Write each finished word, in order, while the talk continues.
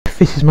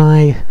this is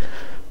my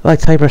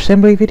lightsaber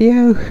assembly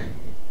video.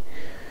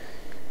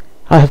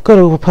 I have got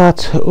all the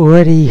parts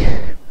already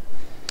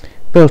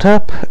built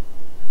up.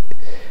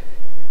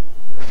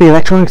 The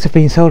electronics have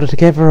been soldered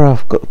together.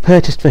 I've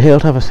purchased the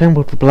hilt, I've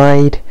assembled the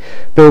blade.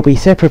 There will be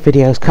separate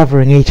videos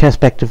covering each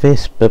aspect of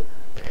this, but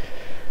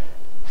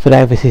for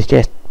now this is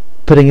just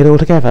putting it all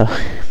together.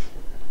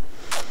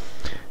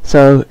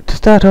 So to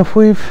start off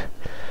with,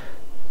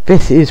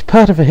 this is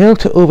part of the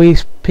hilt. All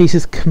these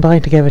pieces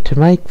combine together to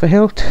make the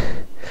hilt.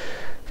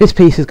 This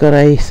piece has got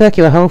a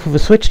circular hole for the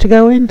switch to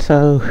go in,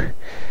 so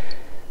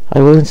I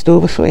will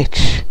install the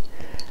switch.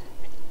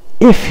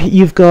 If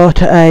you've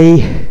got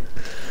a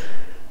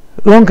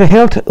longer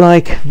hilt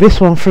like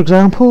this one, for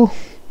example,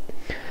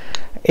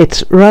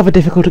 it's rather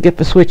difficult to get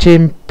the switch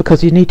in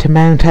because you need to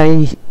mount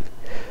a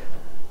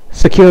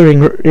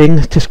securing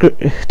ring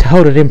to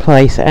hold it in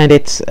place, and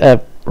it's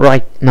a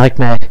right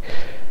nightmare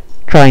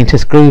trying to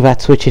screw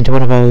that switch into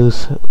one of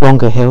those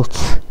longer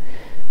hilts.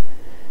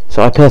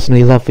 So I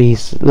personally love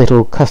these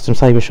little custom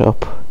saber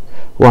shop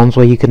ones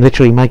where you can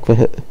literally make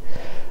the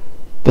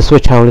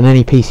switch hole in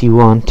any piece you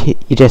want.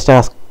 You just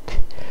ask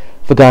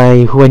the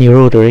guy when you're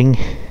ordering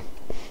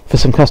for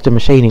some custom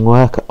machining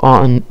work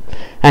on,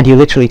 and you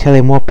literally tell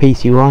him what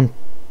piece you want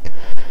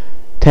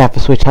to have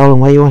the switch hole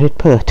and where you want it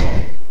put.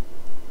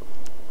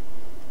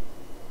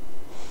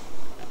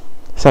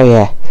 So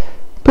yeah,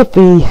 put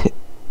the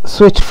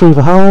switch through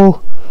the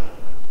hole,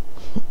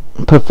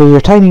 put the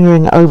retaining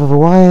ring over the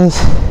wires,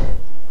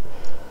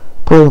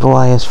 pulling the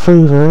wires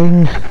through the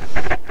ring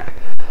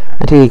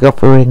until you got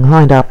the ring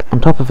lined up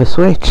on top of the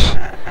switch,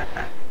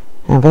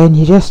 and then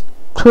you just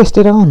twist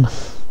it on.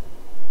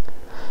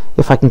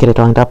 If I can get it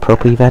lined up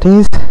properly, that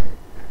is.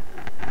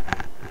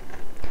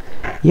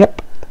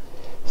 Yep.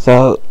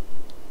 So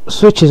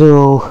switch is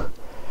all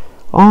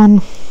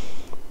on.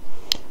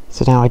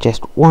 So now I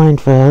just wind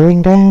the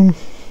ring down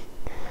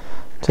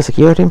to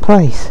secure it in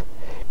place.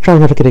 Try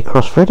not to get it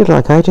cross-threaded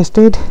like I just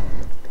did.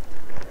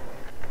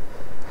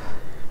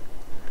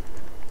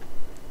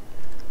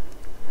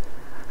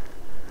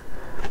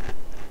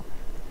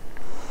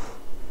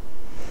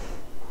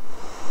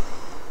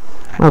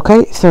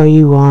 Okay, so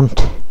you want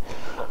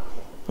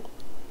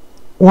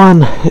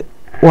one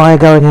wire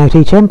going out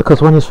each end because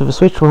one is for the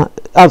switch,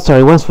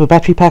 one's for the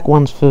battery pack,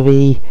 one's for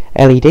the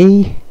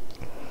LED.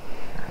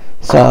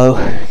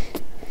 So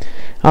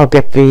I'll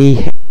get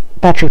the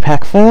battery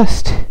pack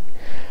first.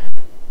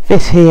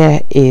 This here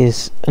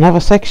is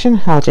another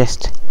section. I'll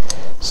just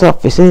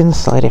slot this in,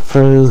 slide it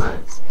through,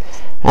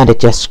 and it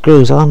just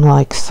screws on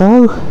like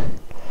so.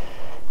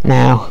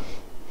 Now,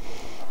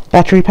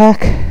 battery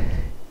pack.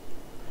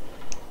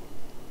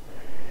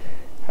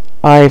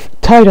 I've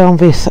tied on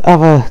this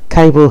other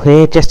cable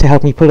here just to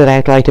help me pull it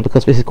out later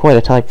because this is quite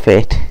a tight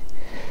fit.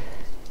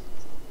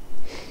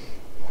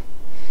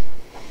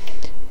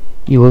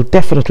 You will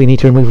definitely need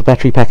to remove a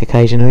battery pack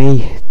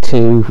occasionally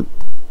to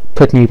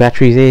put new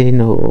batteries in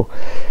or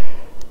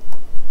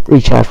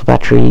recharge the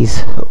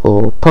batteries,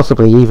 or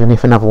possibly even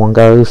if another one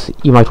goes,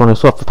 you might want to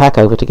swap the pack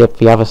over to get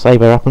the other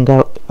saber up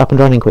and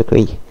running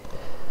quickly.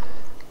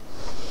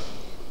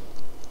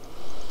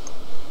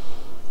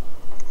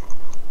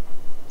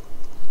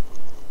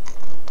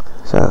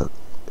 So,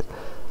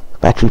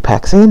 battery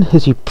pack's in.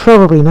 As you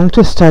probably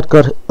noticed, I'd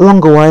got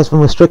longer wires than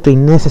were strictly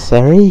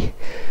necessary,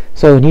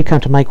 so when you come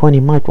to make one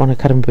you might want to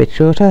cut them a bit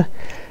shorter.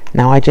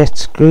 Now I just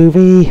screw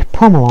the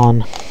pommel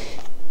on.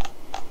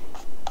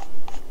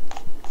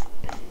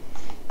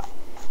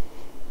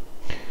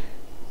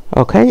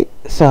 Okay,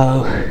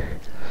 so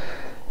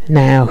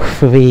now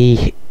for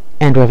the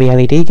end where the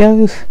LED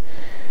goes.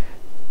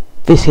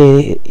 This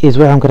here is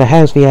where I'm going to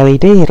house the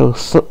LED. It'll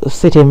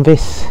sit in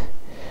this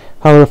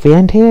hole at the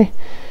end here.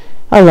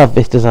 I love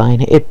this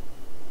design. It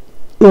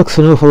looks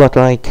an awful lot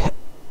like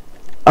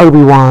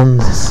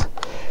Obi-Wan's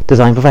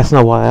design, but that's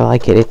not why I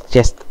like it. It's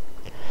just,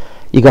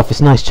 you got this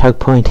nice choke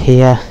point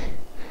here,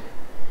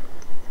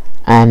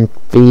 and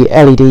the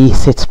LED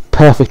sits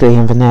perfectly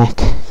in the neck.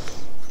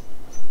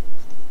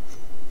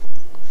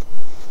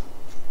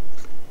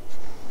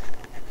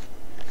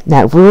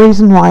 Now the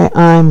reason why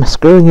I'm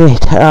screwing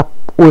it up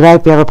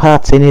without the other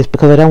parts in is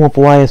because I don't want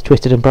the wires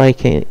twisted and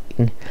breaking.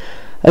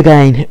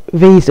 Again,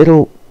 these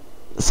little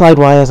side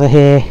wires are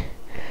here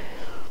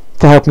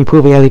to help me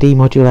pull the LED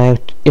module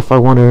out if I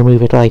want to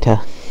remove it later.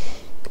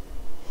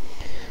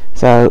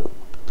 So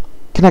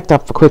connect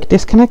up for quick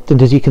disconnect,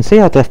 and as you can see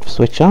I've left the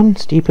switch on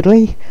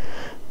stupidly.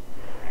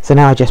 So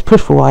now I just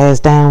push the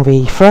wires down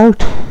the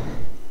throat,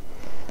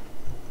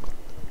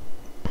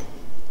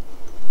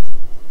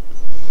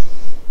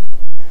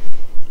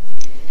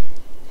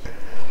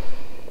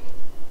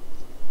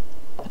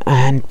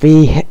 and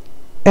the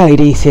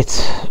LED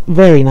sits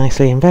very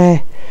nicely in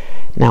there.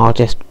 Now I'll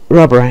just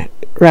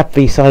wrap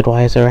these side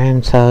wires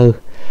around so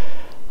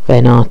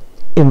they're not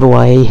in the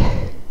way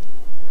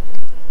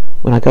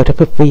when I go to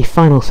put the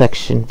final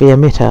section, the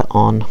emitter,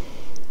 on.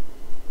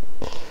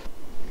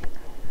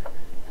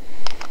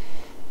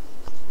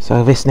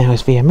 So this now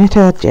is the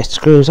emitter, just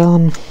screws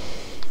on.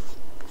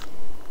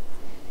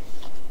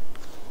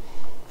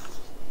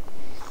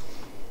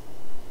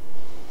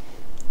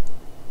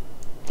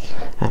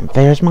 And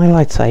there's my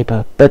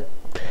lightsaber, but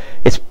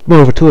it's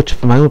more of a torch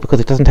for the moment because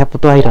it doesn't have the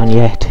blade on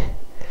yet.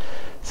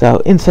 So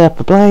insert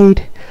the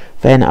blade,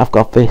 then I've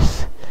got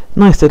this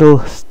nice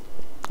little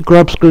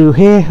grub screw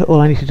here. All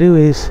I need to do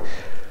is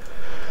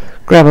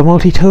grab a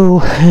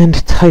multi-tool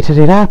and tighten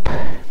it up,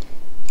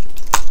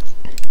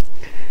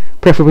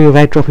 preferably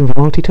without dropping the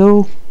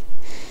multi-tool.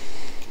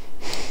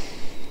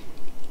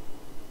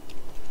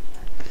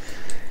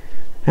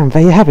 And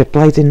there you have it,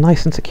 blades in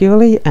nice and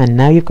securely, and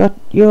now you've got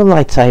your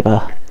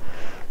lightsaber.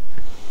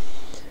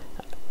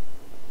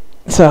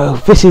 So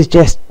this is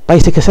just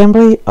basic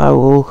assembly. I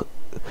will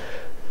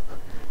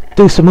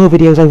do some more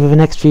videos over the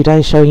next few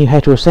days showing you how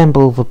to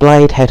assemble the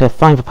blade, how to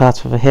find the parts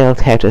for the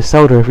hilt, how to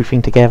solder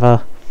everything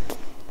together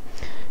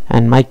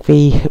and make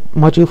the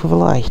module for the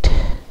light,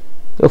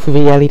 or for the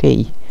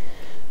LED.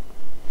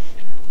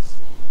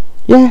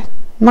 Yeah,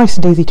 nice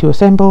and easy to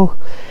assemble.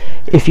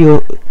 If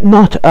you're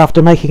not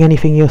after making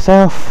anything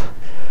yourself,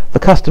 the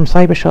Custom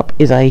Saber Shop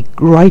is a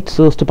great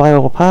source to buy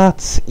all the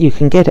parts. You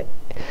can get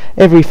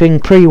everything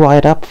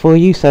pre-wired up for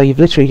you, so you've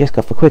literally just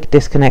got the quick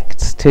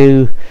disconnects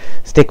to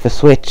stick the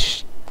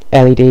switch,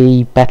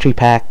 LED, battery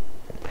pack,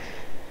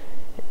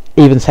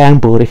 even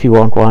soundboard if you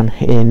want one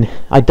in.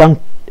 I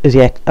don't as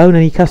yet own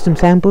any custom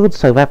soundboards,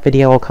 so that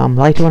video will come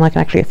later when I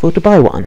can actually afford to buy one.